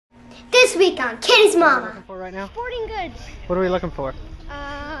This week on KittiesMama. What are we looking for right now? Sporting goods. What are we looking for?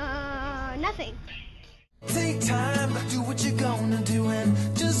 Nothing. Take time, do what you're gonna do and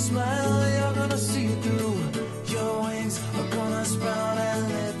just smile, you're gonna see it through. Your wings are gonna sprout and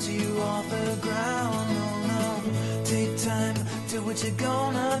lift you off the ground. Oh no, take time, do what you're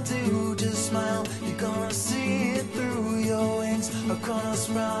gonna do, just smile, you're gonna see it through. Your wings are gonna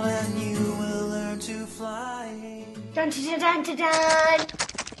sprout and you will learn to fly. Dun dun dun dun dun.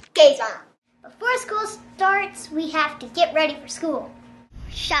 KittiesMama. Before school starts, we have to get ready for school.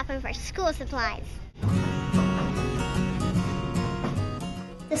 Shopping for school supplies.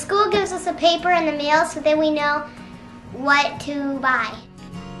 The school gives us a paper in the mail so that we know what to buy.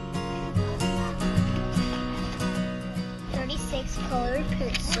 36 colored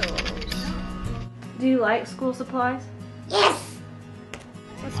pencils. Do you like school supplies? Yes!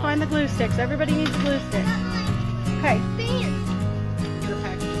 Let's find the glue sticks. Everybody needs glue sticks. Okay.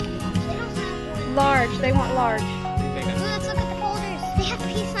 Large. They want large. Let's look at the folders. They have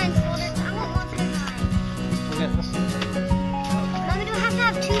peace signs folders. I want Monster High. Mommy, do I have to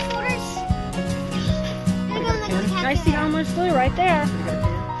have 2 folders? I see almost glue right there.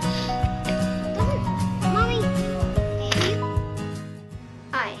 Mommy,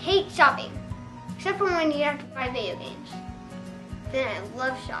 I hate shopping, except for when you have to buy video games. Then I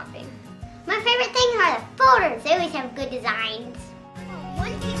love shopping. My favorite things are the folders. They always have good designs.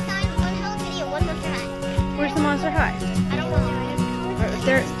 1 peace sign, 1 Hello Kitty, and 1 Monster High. Where's the Monster High? I don't know.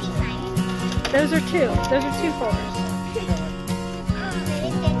 There. Peace signs. Those are 2. Those are 2 folders.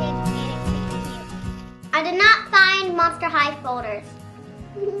 I did not find Monster High folders.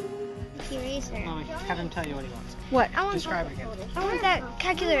 Eraser. Mommy, have him tell you what he wants. What? Describe it again. I want that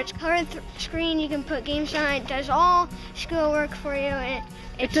calculator. It's colored screen. You can put games on it. It does all school work for you. And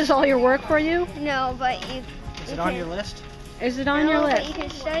It does all your work for you? no, but you. Is it on your list? Is it on your But list? you can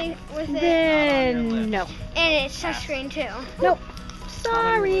study with it. Then no. And it's touchscreen too. Nope.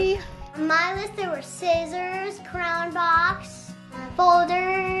 Sorry. On my list there were scissors, crown box,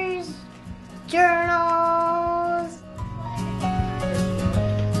 folders, journals.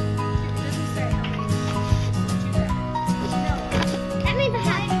 That means I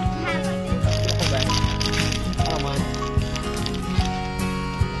have like this. Hold back. I don't mind.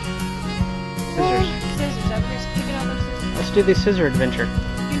 Scissors. Scissors. Everybody's picking up on scissors. Let's do the scissor adventure.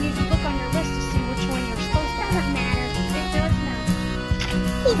 You need to look on your list to see which one you're supposed to have. Doesn't matter. It does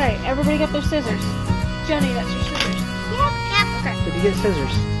matter. Okay, everybody got their scissors. Jenny, that's your scissors. Yep. Okay. Did you get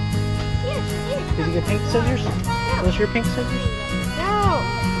scissors? Yes. Did you get pink scissors? Those your pink scissors? No.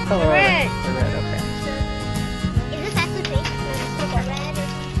 Color are Red. they? They're red, okay. Is this actually pink? Red.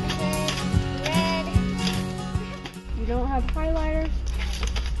 Red. You don't have highlighters.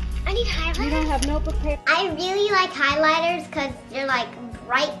 I need highlighters. You don't have notebook paper. I really like highlighters because they're like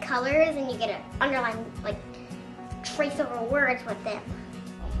bright colors and you get an underline, like trace over words with them.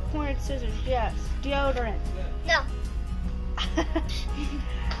 Pointed scissors, yes. Deodorant. No.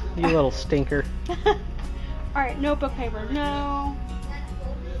 You little stinker. Alright, notebook paper, no.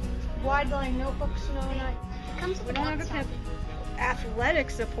 Wide line notebooks, no, not. Comes We with don't have a something. athletic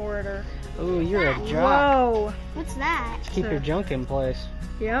supporter. Oh, you're a jock. Whoa. What's that? Keep your junk in place.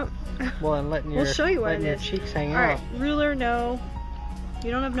 Yep. Well, and letting your, We'll show you what letting it your is. cheeks hang Alright, out. ruler, no.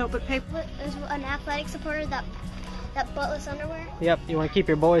 You don't have notebook paper. What is an athletic supporter? That buttless underwear? Yep, you want to keep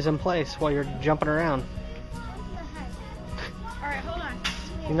your boys in place while you're jumping around. Alright, hold on.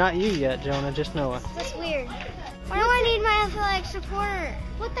 You're not you yet, Jonah, just Noah. That's weird. Why do I need my athletic supporter?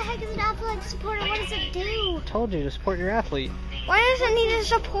 What the heck is an athletic supporter? What does it do? Told you to support your athlete. Why does it need to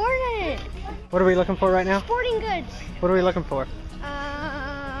support it? What are we looking for right now? Sporting goods. What are we looking for?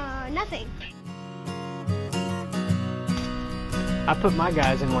 Nothing. I put my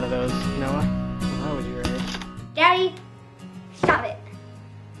guys in one of those, Noah, when I was your age. Daddy, stop it.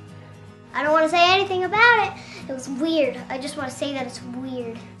 I don't want to say anything about it. It was weird. I just want to say that it's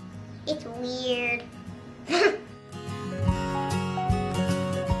weird. It's weird.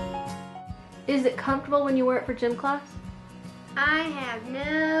 Is it comfortable when you wear it for gym class? I have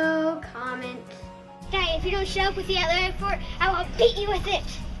no comment. Daddy, if you don't show up with the athletic support, I will beat you with it.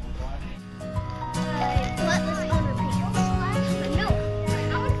 Buttless underpants. No,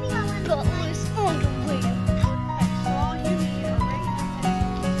 I want to see my buttless underwear.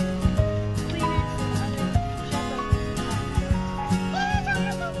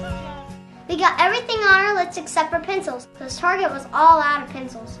 We got everything on our list except for pencils, because Target was all out of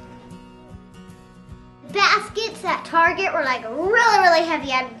pencils. Baskets at Target were like really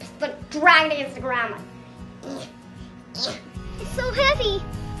heavy. I'd like drag it against the ground. Like, it's so heavy.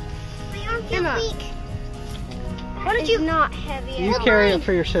 My arm feels Emma. weak. What did you? Not heavy. You carry it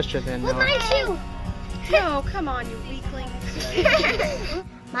for your sister then. Well, Noah. mine too. No, come on, you weakling.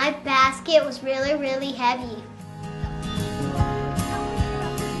 My basket was really, really heavy.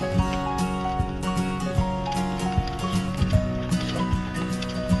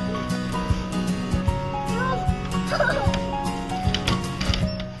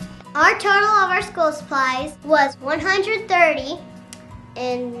 Our total of our school supplies was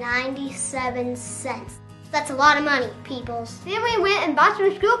 $130.97. That's a lot of money, peoples. Then we went and bought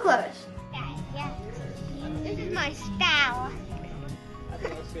some school clothes. Yeah. This is my style. I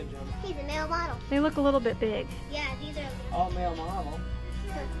think that's good, Jonah. He's a male model. They look a little bit big. Yeah, these are a little All male model.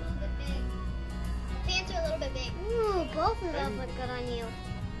 bit big. Pants are a little bit big. Ooh, both of those look good on you.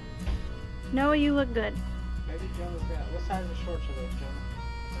 Noah, you look good. Maybe Jonah's got. What size of shorts are those, Jonah?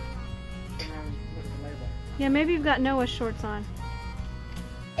 Come around and look at the label. Yeah, maybe you've got Noah's shorts on.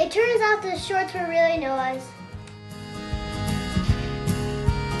 It turns out the shorts were really Noah's.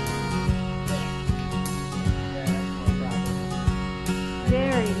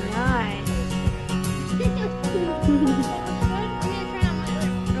 Very nice.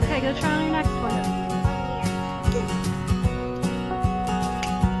 Okay, go try on your next one.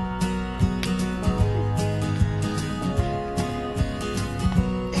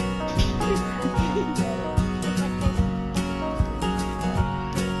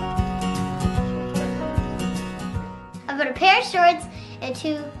 I put a pair of shorts and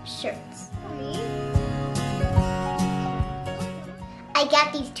 2 shirts. I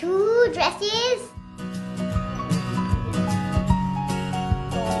got these 2 dresses.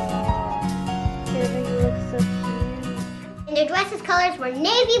 And the dresses' colors were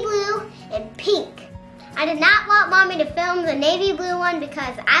navy blue and pink. I did not want Mommy to film the navy blue one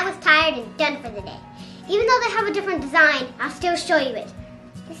because I was tired and done for the day. Even though they have a different design, I'll still show you it.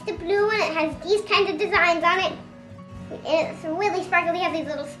 This is the blue one. It has these kinds of designs on it. And it's really sparkly. They have these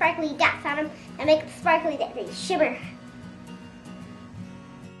little sparkly dots on them that make it sparkly, that they shimmer.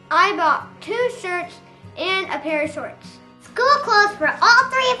 I bought 2 shirts and a pair of shorts. School clothes for all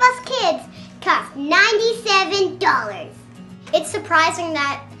 3 of us kids cost $97. It's surprising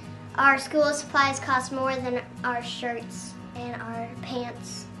that our school supplies cost more than our shirts and our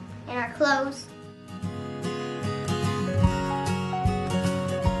pants and our clothes.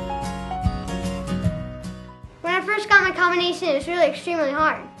 When I first got my combination, it was really extremely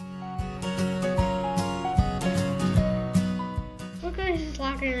hard. What good is this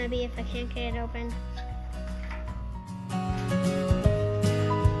locker gonna be if I can't get it open?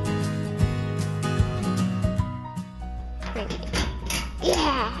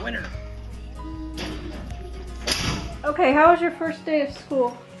 Yeah! Winner. Okay, how was your first day of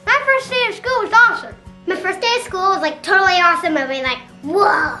school? My first day of school was awesome. My first day of school was like totally awesome. I mean, like,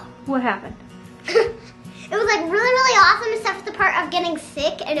 whoa! What happened? It was like really, really awesome except for the part of getting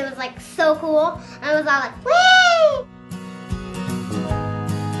sick, and it was like so cool. I was all like, whee!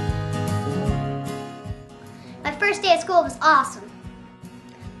 My first day of school was awesome.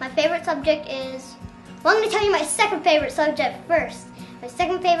 My favorite subject is, well, I'm going to tell you my second favorite subject first. My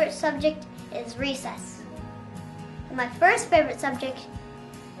second favorite subject is recess. And my first favorite subject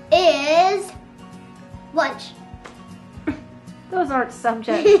is lunch. Those aren't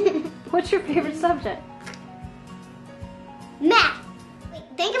subjects. What's your favorite subject? Math.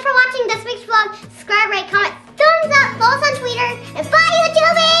 Thank you for watching this week's vlog. Subscribe, rate, comment, thumbs up, follow us on Twitter, and bye,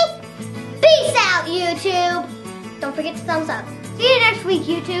 YouTube! Peace out, YouTube! Don't forget to thumbs up. See you next week,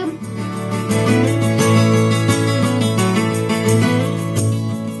 YouTube.